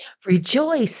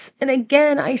Rejoice. And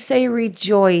again, I say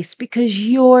rejoice because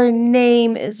your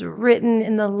name is written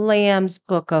in the Lamb's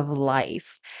book of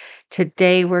life.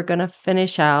 Today, we're going to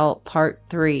finish out part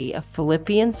 3 of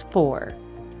Philippians 4,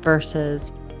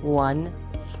 verses 1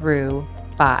 through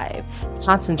 5,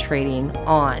 concentrating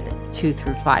on 2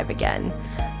 through 5 again.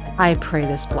 I pray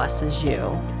this blesses you.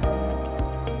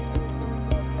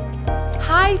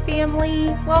 Hi, family.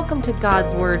 Welcome to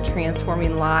God's Word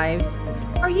Transforming Lives.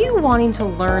 Are you wanting to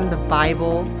learn the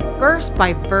Bible verse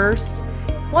by verse,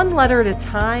 one letter at a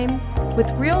time, with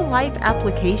real life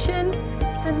application?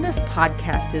 Then this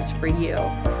podcast is for you.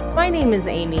 My name is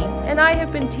Amy, and I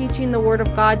have been teaching the Word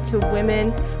of God to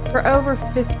women for over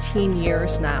 15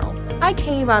 years now. I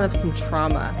came out of some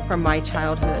trauma from my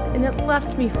childhood, and it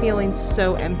left me feeling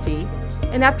so empty.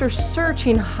 And after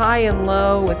searching high and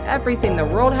low with everything the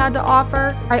world had to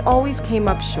offer, I always came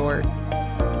up short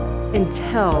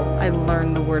until I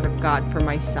learned the Word of God for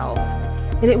myself.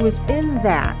 And it was in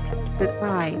that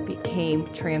I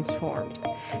became transformed.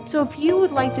 So if you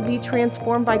would like to be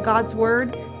transformed by God's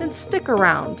Word, then stick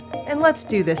around and let's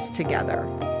do this together.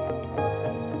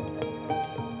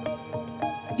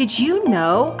 Did you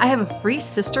know I have a free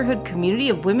sisterhood community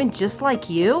of women just like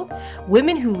you?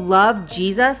 Women who love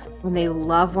Jesus and they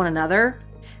love one another.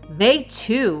 They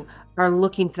too are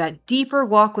looking for that deeper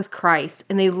walk with Christ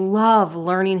and they love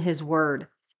learning His Word.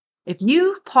 If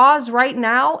you pause right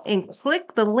now and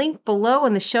click the link below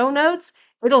in the show notes,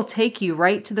 it'll take you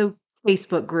right to the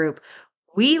Facebook group.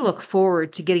 We look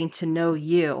forward to getting to know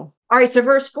you. All right, so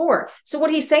verse 4. So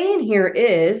what he's saying here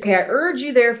is, I urge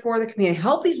you therefore, the community,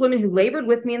 help these women who labored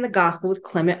with me in the gospel, with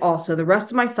Clement also, the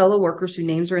rest of my fellow workers whose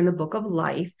names are in the book of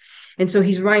life. And so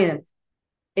he's writing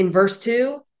in verse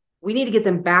 2, we need to get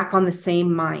them back on the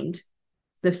same mind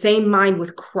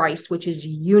with Christ, which is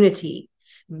unity,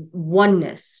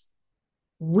 oneness.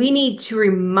 We need to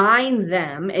remind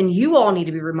them, and you all need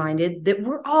to be reminded, that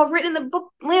we're all written in the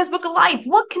Lamb's book of life.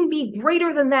 What can be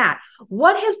greater than that?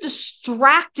 What has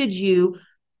distracted you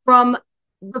from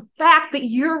the fact that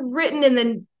you're written in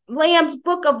the Lamb's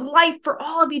book of life for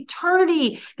all of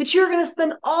eternity, that you're going to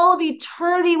spend all of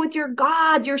eternity with your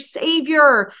God, your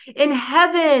Savior in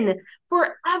heaven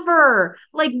forever?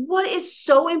 Like, what is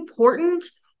so important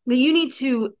that you need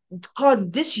to cause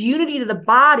disunity to the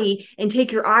body and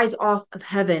take your eyes off of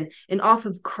heaven and off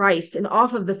of Christ and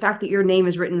off of the fact that your name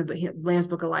is written in the Lamb's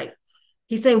book of life?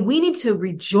 He's saying we need to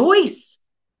rejoice.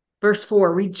 Verse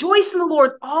 4, rejoice in the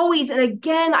Lord always. And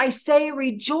again, I say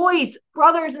rejoice,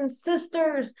 brothers and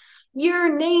sisters.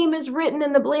 Your name is written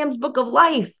in the Lamb's book of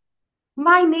life.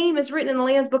 My name is written in the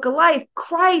Lamb's book of life.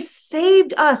 Christ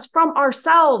saved us from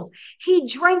ourselves. He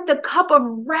drank the cup of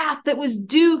wrath that was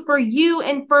due for you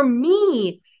and for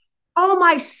me. All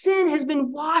my sin has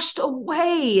been washed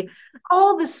away.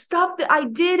 All the stuff that I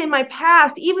did in my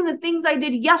past, even the things I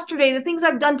did yesterday, the things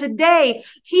I've done today,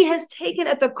 He has taken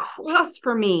at the cross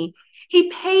for me.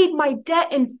 He paid my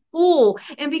debt in full.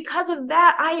 And because of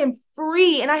that, I am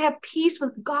free and I have peace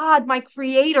with God, my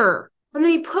Creator. And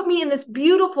then He put me in this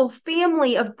beautiful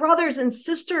family of brothers and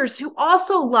sisters who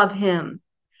also love Him.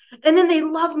 And then they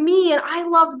love me and I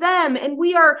love them. And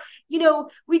we are,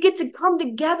 we get to come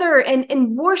together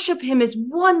and worship Him as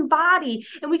one body.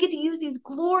 And we get to use these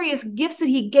glorious gifts that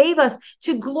He gave us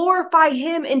to glorify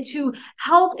Him and to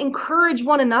help encourage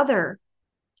one another.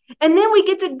 And then we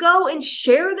get to go and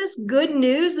share this good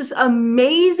news, this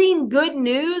amazing good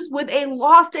news with a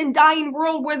lost and dying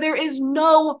world where there is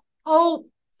no hope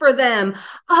for them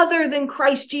other than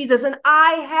Christ Jesus. And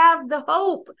I have the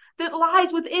hope that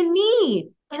lies within me.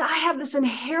 And I have this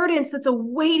inheritance that's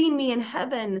awaiting me in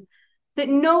heaven that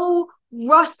no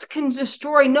rust can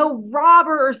destroy, no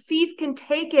robber or thief can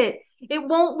take it. It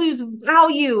won't lose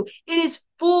value. It is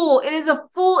full. It is a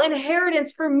full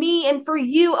inheritance for me and for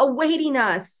you awaiting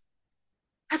us.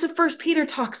 That's what 1 Peter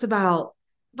talks about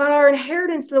our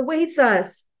inheritance that awaits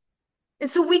us.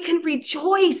 And so we can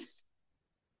rejoice.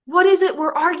 What is it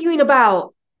we're arguing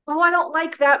about? Oh, I don't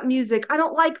like that music. I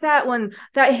don't like that one,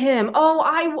 that hymn. Oh,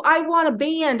 I want a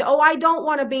band. Oh, I don't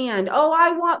want a band. Oh,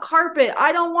 I want carpet.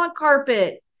 I don't want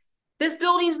carpet. This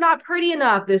building's not pretty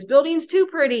enough. This building's too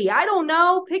pretty. I don't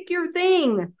know. Pick your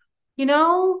thing.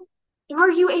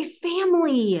 Are you a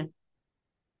family?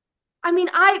 I mean,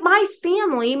 my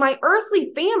family, my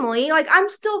earthly family, like I'm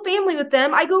still family with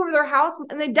them. I go over their house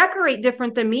and they decorate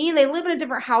different than me and they live in a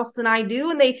different house than I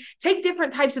do and they take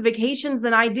different types of vacations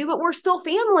than I do, but we're still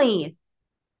family.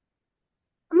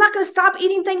 I'm not going to stop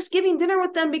eating Thanksgiving dinner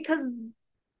with them because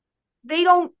they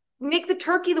don't make the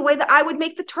turkey the way that I would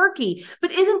make the turkey.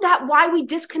 But isn't that why we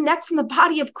disconnect from the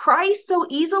body of Christ so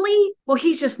easily? Well,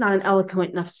 He's just not an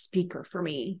eloquent enough speaker for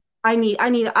me. I need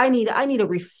a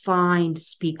refined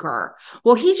speaker.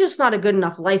 Well, he's just not a good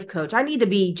enough life coach. I need to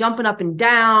be jumping up and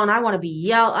down. I want the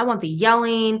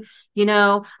yelling,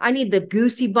 I need the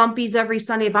goosey bumpies every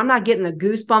Sunday. If I'm not getting the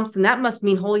goosebumps, then that must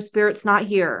mean Holy Spirit's not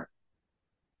here.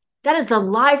 That is the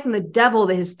lie from the devil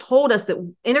that has told us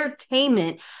that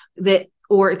entertainment that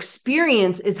or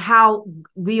experience is how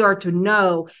we are to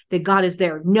know that God is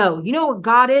there. No, you know what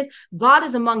God is? God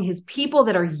is among his people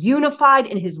that are unified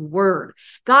in his word.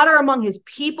 God are among his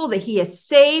people that he has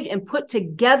saved and put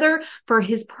together for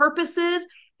his purposes.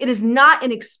 It is not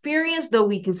an experience, though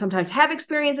we can sometimes have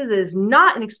experiences. It is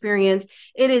not an experience.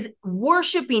 It is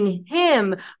worshiping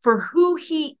him for who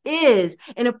he is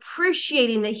and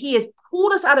appreciating that he has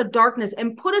pulled us out of darkness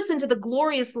and put us into the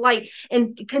glorious light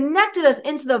and connected us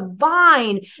into the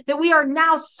vine, that we are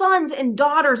now sons and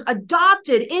daughters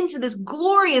adopted into this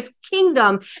glorious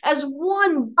kingdom as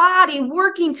one body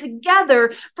working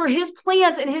together for his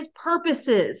plans and his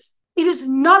purposes. It is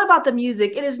not about the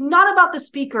music. It is not about the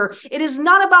speaker. It is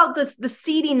not about the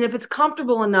seating and if it's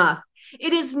comfortable enough.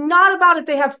 It is not about if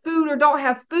they have food or don't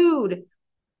have food.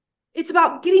 It's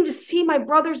about getting to see my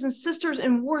brothers and sisters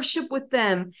and worship with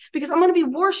them, because I'm going to be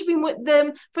worshiping with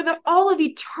them for all of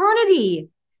eternity.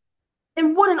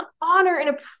 And what an honor and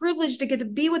a privilege to get to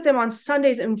be with them on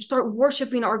Sundays and start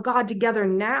worshiping our God together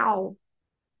now.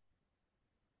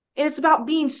 And it's about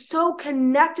being so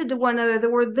connected to one another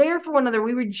that we're there for one another.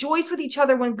 We rejoice with each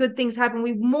other when good things happen.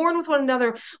 We mourn with one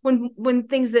another when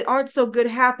things that aren't so good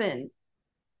happen.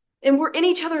 And we're in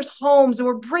each other's homes and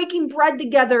we're breaking bread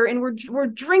together and we're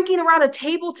drinking around a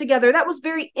table together. That was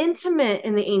very intimate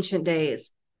in the ancient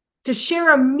days, to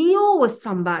share a meal with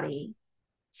somebody.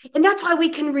 And that's why we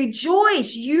can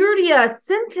rejoice. Eudia,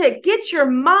 Syntyche, get your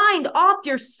mind off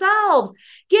yourselves.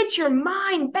 Get your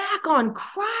mind back on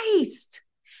Christ.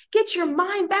 Get your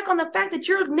mind back on the fact that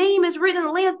your name is written in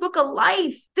the Lamb's Book of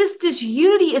Life. This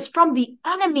disunity is from the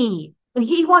enemy, and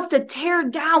he wants to tear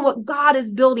down what God is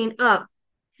building up.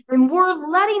 And we're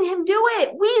letting him do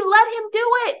it. We let him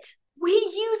do it.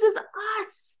 He uses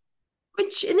us.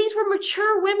 And these were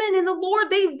mature women in the Lord.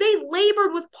 They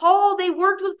labored with Paul. They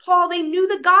worked with Paul. They knew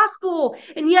the gospel.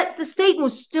 And yet the Satan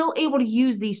was still able to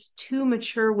use these two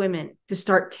mature women to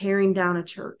start tearing down a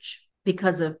church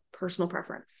because of personal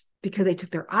preference, because they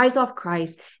took their eyes off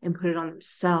Christ and put it on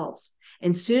themselves.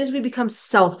 And as soon as we become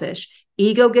selfish,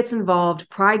 ego gets involved,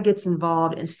 pride gets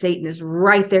involved, and Satan is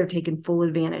right there taking full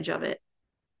advantage of it,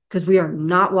 because we are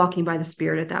not walking by the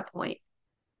Spirit at that point.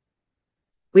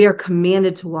 We are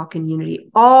commanded to walk in unity.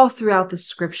 All throughout the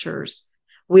scriptures,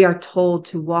 we are told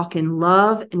to walk in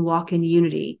love and walk in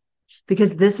unity,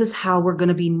 because this is how we're going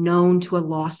to be known to a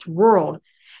lost world.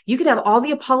 You could have all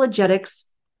the apologetics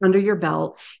under your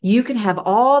belt. You can have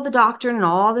all the doctrine and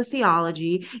all the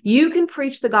theology. You can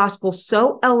preach the gospel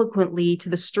so eloquently to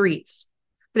the streets.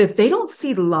 But if they don't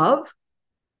see love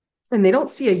and they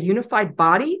don't see a unified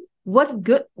body,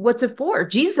 what's it for?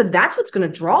 Jesus said that's what's going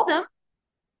to draw them.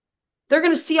 They're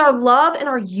going to see our love and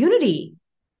our unity.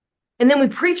 And then we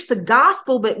preach the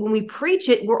gospel, but when we preach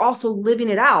it, we're also living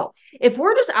it out. If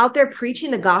we're just out there preaching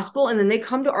the gospel and then they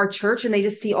come to our church and they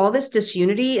just see all this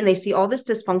disunity and they see all this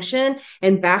dysfunction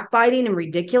and backbiting and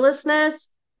ridiculousness,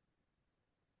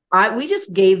 we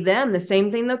just gave them the same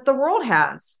thing that the world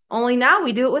has. Only now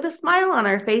we do it with a smile on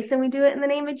our face and we do it in the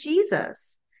name of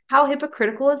Jesus. How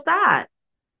hypocritical is that?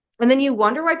 And then you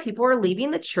wonder why people are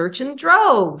leaving the church in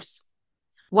droves.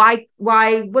 Why,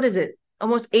 what is it?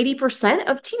 Almost 80%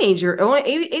 of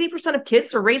 80% of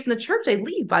kids are raised in the church. They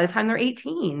leave by the time they're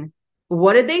 18.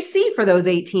 What did they see for those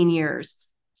 18 years?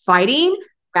 Fighting,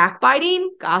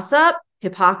 backbiting, gossip,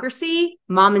 hypocrisy,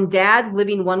 mom and dad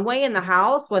living one way in the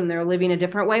house when they're living a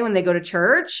different way when they go to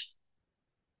church,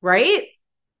 right?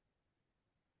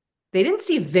 They didn't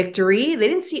see victory. They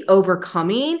didn't see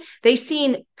overcoming. They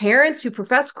seen parents who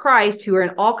profess Christ who are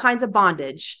in all kinds of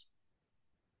bondage.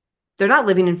 They're not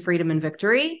living in freedom and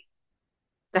victory.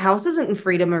 The house isn't in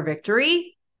freedom or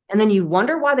victory. And then you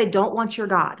wonder why they don't want your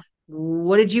God.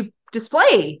 What did you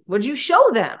display? What did you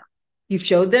show them? You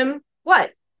showed them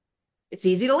what? It's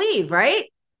easy to leave, right?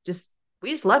 We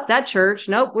just left that church.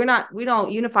 Nope, we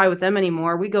don't unify with them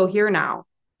anymore. We go here now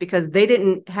because they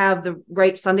didn't have the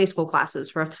right Sunday school classes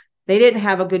for us. They didn't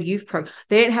have a good youth program.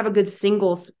 They didn't have a good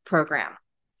singles program.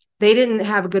 They didn't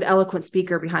have a good eloquent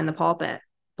speaker behind the pulpit.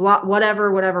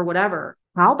 Whatever.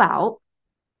 How about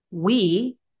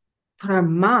we put our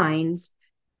minds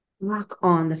back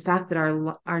on the fact that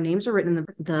our names are written in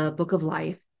the book of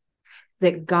life,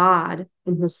 that God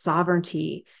in his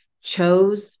sovereignty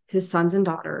chose his sons and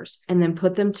daughters and then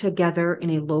put them together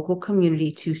in a local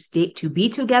community to be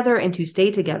together and to stay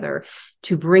together,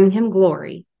 to bring him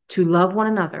glory, to love one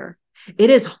another. It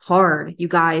is hard, you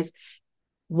guys.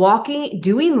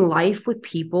 Doing life with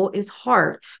people is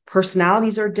hard.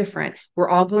 Personalities are different. We're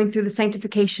all going through the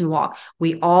sanctification walk.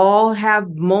 We all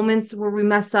have moments where we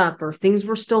mess up or things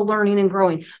we're still learning and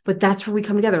growing, but that's where we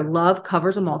come together. Love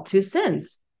covers a multitude of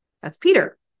sins. That's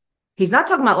Peter. He's not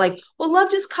talking about like, well,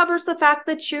 love just covers the fact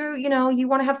that you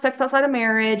want to have sex outside of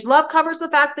marriage. Love covers the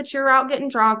fact that you're out getting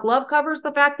drunk. Love covers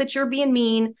the fact that you're being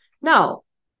mean. No,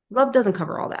 love doesn't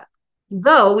cover all that.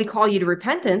 Though we call you to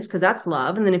repentance because that's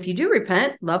love. And then if you do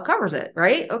repent, love covers it,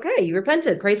 right? Okay, you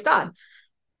repented. Praise God.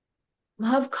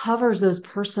 Love covers those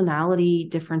personality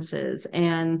differences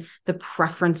and the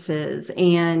preferences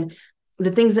and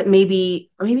the things that maybe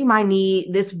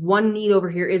this one need over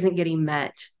here isn't getting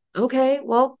met. Okay,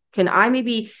 well, can I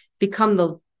maybe become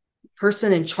the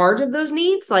person in charge of those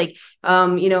needs? Like,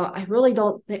 I really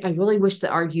don't think, I really wish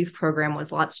that our youth program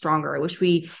was a lot stronger. I wish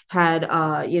we had,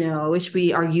 I wish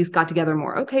our youth got together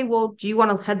more. Okay, well, do you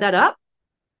want to head that up?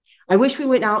 I wish we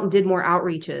went out and did more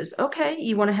outreaches. Okay,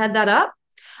 you want to head that up?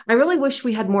 I really wish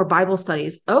we had more Bible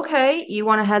studies. Okay, you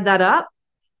want to head that up?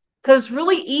 Because it's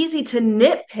really easy to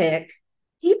nitpick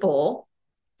people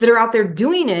that are out there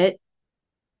doing it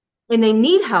and they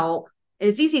need help. And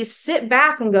it's easy to sit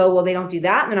back and go, well, they don't do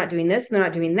that. And they're not doing this. And they're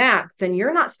not doing that. Then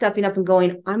you're not stepping up and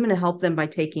going, I'm going to help them by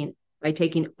taking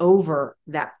over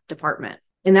that department.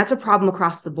 And that's a problem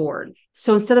across the board.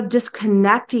 So instead of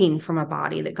disconnecting from a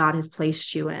body that God has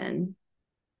placed you in,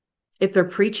 if they're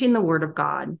preaching the word of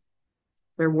God,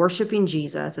 they're worshiping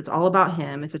Jesus, it's all about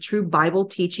him. It's a true Bible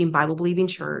teaching, Bible believing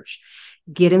church.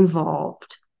 Get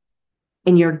involved.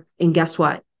 And guess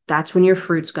what? That's when your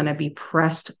fruit's going to be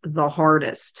pressed the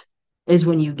hardest, is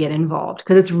when you get involved.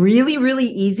 Because it's really, really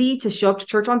easy to show up to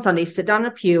church on Sunday, sit down in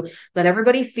a pew, let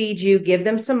everybody feed you, give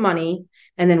them some money,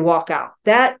 and then walk out.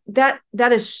 That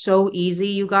is so easy,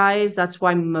 you guys. That's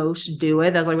why most do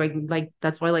it. That's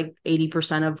that's why like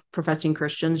 80% of professing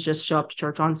Christians just show up to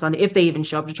church on Sunday. If they even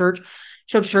show up to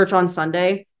church on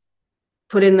Sunday,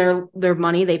 put in their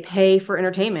money, they pay for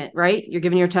entertainment, right? You're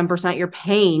giving your 10%, you're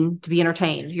paying to be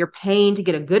entertained. You're paying to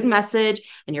get a good message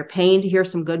and you're paying to hear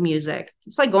some good music.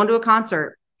 It's like going to a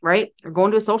concert, right? Or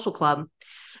going to a social club.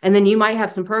 And then you might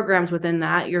have some programs within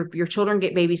that. Your children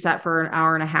get babysat for an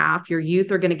hour and a half. Your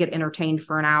youth are going to get entertained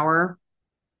for an hour,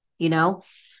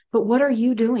 But what are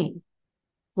you doing?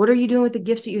 What are you doing with the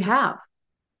gifts that you have?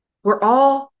 We're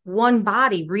all one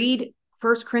body. Read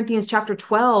 1 Corinthians chapter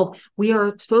 12, we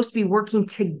are supposed to be working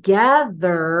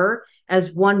together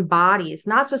as one body. It's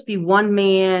not supposed to be one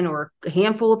man or a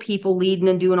handful of people leading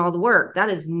and doing all the work. That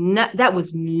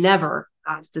was never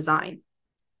God's design.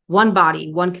 One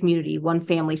body, one community, one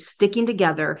family, sticking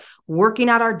together, working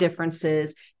out our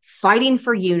differences, fighting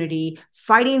for unity,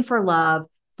 fighting for love,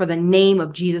 for the name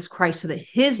of Jesus Christ, so that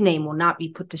his name will not be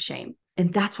put to shame.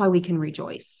 And that's why we can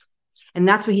rejoice. And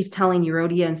that's what he's telling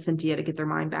Eurodia and Cynthia to get their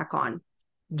mind back on.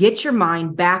 Get your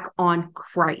mind back on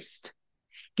Christ.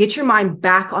 Get your mind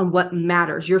back on what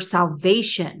matters, your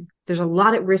salvation. There's a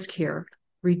lot at risk here.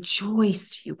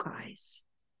 Rejoice, you guys.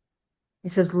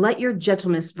 It says, let your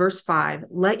gentleness, verse 5,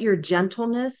 let your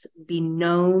gentleness be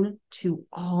known to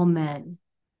all men.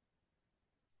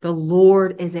 The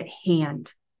Lord is at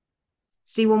hand.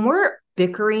 See, when we're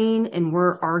bickering and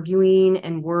we're arguing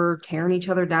and we're tearing each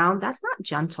other down, that's not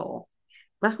gentle.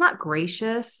 That's not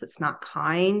gracious. It's not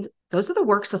kind. Those are the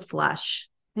works of flesh.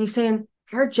 And he's saying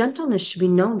our gentleness should be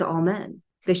known to all men.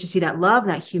 They should see that love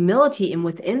and that humility. And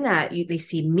within that, they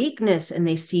see meekness and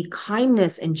they see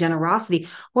kindness and generosity.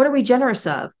 What are we generous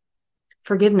of?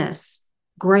 Forgiveness,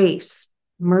 grace,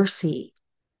 mercy.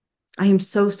 I am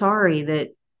so sorry that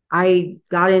I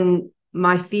got in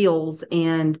my feels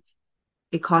and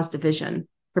it caused division.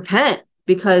 Repent.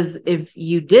 Because if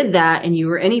you did that and you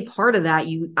were any part of that,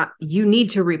 you need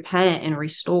to repent and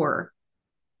restore,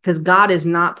 because God is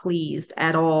not pleased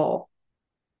at all.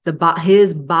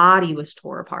 His body was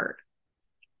tore apart.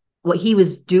 What he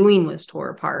was doing was tore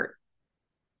apart.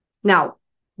 Now,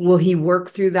 will he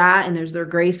work through that? And there's their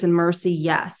grace and mercy?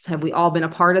 Yes. Have we all been a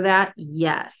part of that?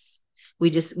 Yes. We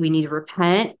need to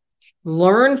repent,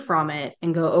 learn from it,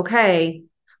 and go, okay,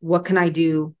 what can I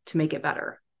do to make it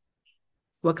better?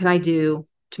 What can I do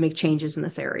to make changes in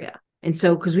this area? And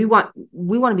so, because we want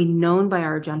to be known by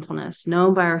our gentleness,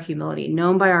 known by our humility,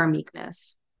 known by our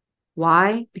meekness.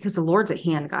 Why? Because the Lord's at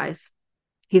hand, guys.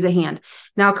 He's at hand.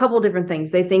 Now, a couple of different things.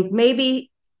 They think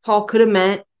maybe Paul could have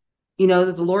meant,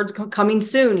 that the Lord's coming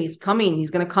soon. He's coming.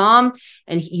 He's going to come,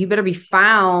 and you better be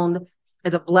found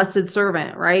as a blessed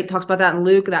servant, right? Talks about that in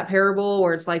Luke, that parable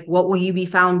where it's like, what will you be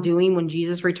found doing when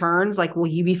Jesus returns? Like, will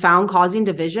you be found causing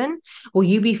division? Will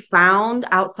you be found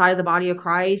outside of the body of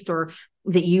Christ or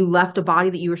that you left a body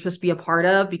that you were supposed to be a part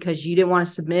of because you didn't want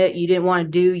to submit, you didn't want to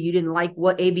do, you didn't like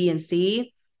what A, B, and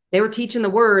C. They were teaching the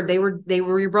word. They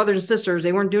were your brothers and sisters.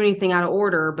 They weren't doing anything out of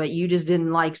order, but you just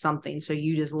didn't like something, so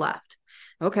you just left.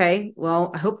 Okay,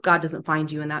 well, I hope God doesn't find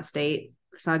you in that state.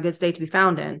 It's not a good state to be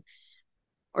found in.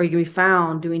 Or you can be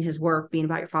found doing his work, being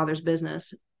about your Father's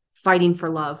business, fighting for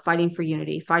love, fighting for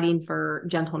unity, fighting for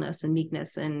gentleness and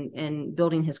meekness, and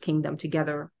building his kingdom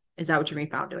together. Is that what you're being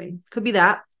found doing? Could be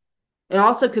that. It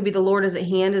also could be the Lord is at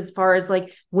hand, as far as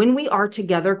like when we are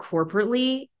together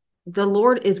corporately, the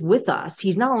Lord is with us.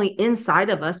 He's not only inside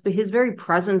of us, but his very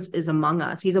presence is among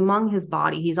us. He's among his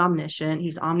body. He's omniscient.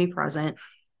 He's omnipresent.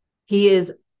 He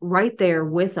is right there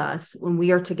with us when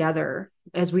we are together,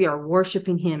 as we are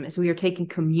worshiping him, as we are taking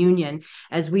communion,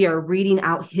 as we are reading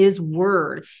out his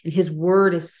word, and his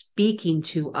word is speaking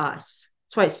to us.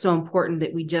 That's why it's so important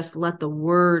that we just let the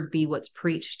word be what's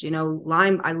preached.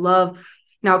 I love.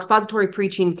 Now, expository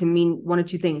preaching can mean one of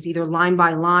two things, either line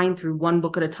by line through one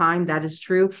book at a time. That is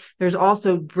true. There's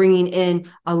also bringing in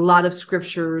a lot of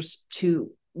scriptures to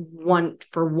one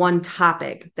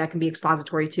topic. That can be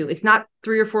expository too. It's not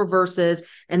 3 or 4 verses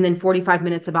and then 45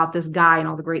 minutes about this guy and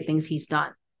all the great things he's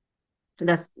done. And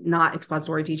that's not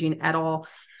expository teaching at all.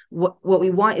 What we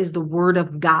want is the word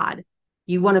of God.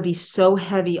 You want to be so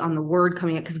heavy on the word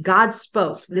coming up because God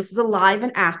spoke. This is alive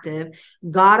and active.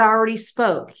 God already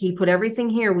spoke. He put everything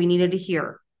here we needed to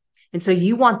hear. And so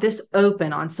you want this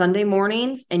open on Sunday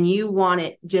mornings, and you want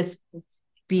it just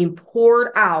being poured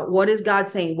out. What is God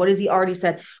saying? What has he already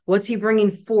said? What's he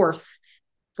bringing forth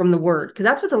from the word? Because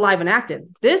that's what's alive and active.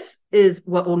 This is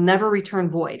what will never return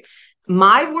void.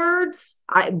 My words,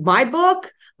 my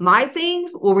book, my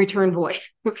things will return void.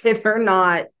 Okay,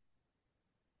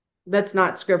 that's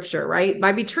not scripture, right?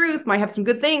 Might be truth, might have some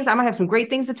good things. I might have some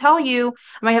great things to tell you.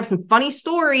 I might have some funny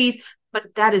stories,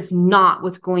 but that is not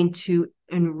what's going to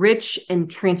enrich and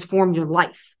transform your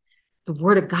life. The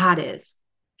word of God is.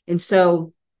 And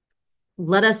so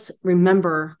let us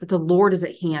remember that the Lord is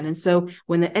at hand. And so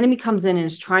when the enemy comes in and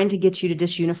is trying to get you to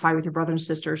disunify with your brothers and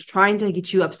sisters, trying to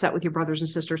get you upset with your brothers and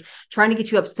sisters, trying to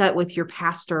get you upset with your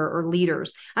pastor or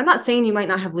leaders, I'm not saying you might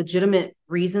not have legitimate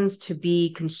reasons to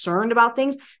be concerned about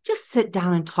things. Just sit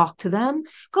down and talk to them.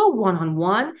 Go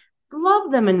one-on-one.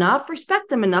 Love them enough, respect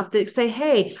them enough to say,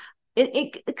 hey,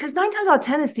 because 9 times out of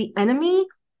 10, it's the enemy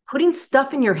putting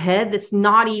stuff in your head that's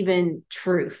not even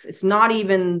truth. It's not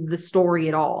even the story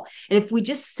at all. And if we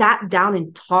just sat down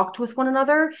and talked with one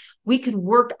another, we could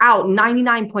work out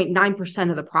 99.9%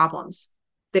 of the problems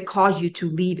that cause you to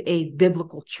leave a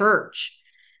biblical church.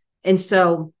 And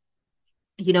so,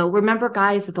 remember,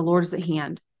 guys, that the Lord is at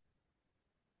hand.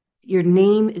 Your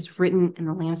name is written in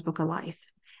the Lamb's Book of Life.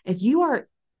 If you are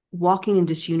walking in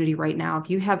disunity right now, if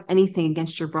you have anything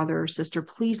against your brother or sister,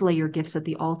 please lay your gifts at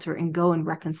the altar and go and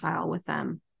reconcile with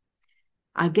them.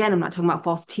 Again, I'm not talking about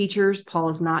false teachers. Paul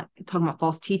is not talking about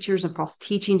false teachers and false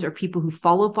teachings or people who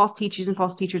follow false teachings and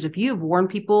false teachers. If you have warned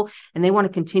people and they want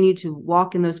to continue to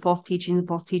walk in those false teachings and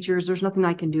false teachers, there's nothing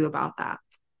I can do about that.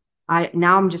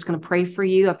 I'm just going to pray for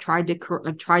you. I've tried to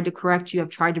correct you. I've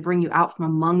tried to bring you out from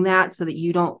among that so that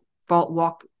you don't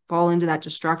fall into that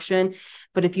destruction.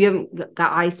 But if you haven't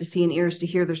got eyes to see and ears to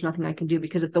hear, there's nothing I can do,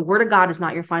 because if the word of God is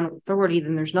not your final authority,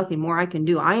 then there's nothing more I can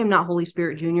do. I am not Holy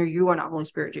Spirit Jr. You are not Holy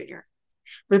Spirit Jr.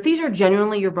 But if these are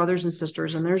genuinely your brothers and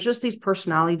sisters, and there's just these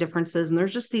personality differences, and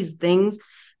there's just these things,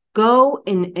 go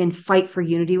and fight for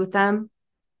unity with them.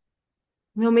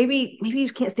 Maybe you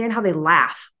just can't stand how they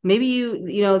laugh. Maybe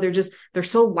they're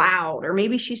so loud, or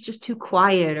maybe she's just too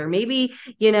quiet, or maybe,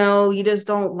 you just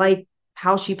don't like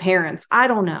how she parents. I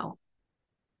don't know.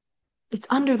 It's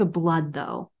under the blood,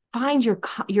 though. Find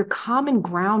your common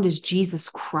ground is Jesus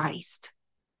Christ.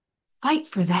 Fight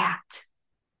for that.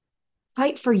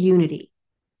 Fight for unity.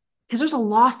 Because there's a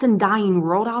lost and dying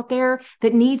world out there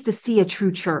that needs to see a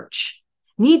true church,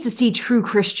 needs to see true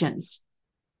Christians.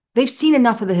 They've seen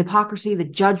enough of the hypocrisy, the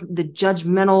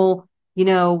judgmental,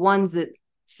 ones that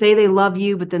say they love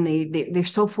you, but then they're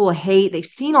so full of hate. They've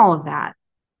seen all of that.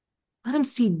 Let them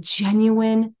see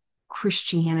genuine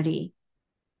Christianity.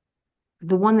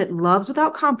 The one that loves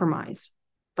without compromise,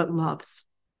 but loves.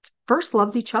 First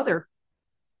loves each other.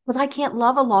 Because I can't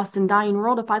love a lost and dying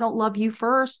world if I don't love you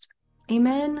first.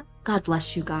 Amen. God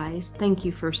bless you guys. Thank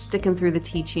you for sticking through the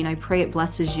teaching. I pray it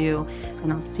blesses you,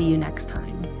 and I'll see you next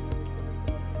time.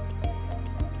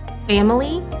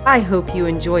 Family, I hope you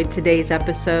enjoyed today's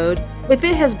episode. If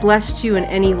it has blessed you in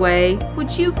any way,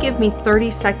 would you give me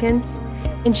 30 seconds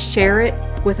and share it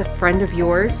with a friend of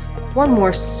yours? One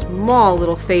more small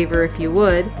little favor, if you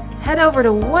would. Head over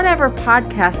to whatever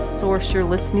podcast source you're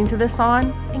listening to this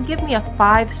on and give me a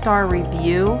 5-star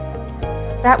review.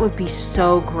 That would be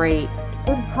so great.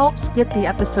 It helps get the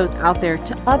episodes out there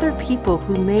to other people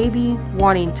who may be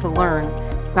wanting to learn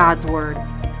God's Word.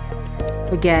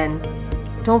 Again,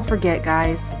 don't forget,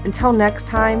 guys, until next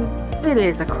time, it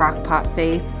is a crockpot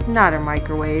faith, not a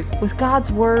microwave. With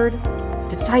God's Word,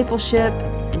 discipleship,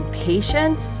 and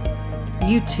patience,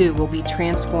 you too will be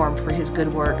transformed for His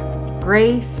good work.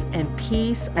 Grace and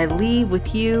peace I leave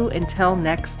with you until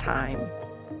next time.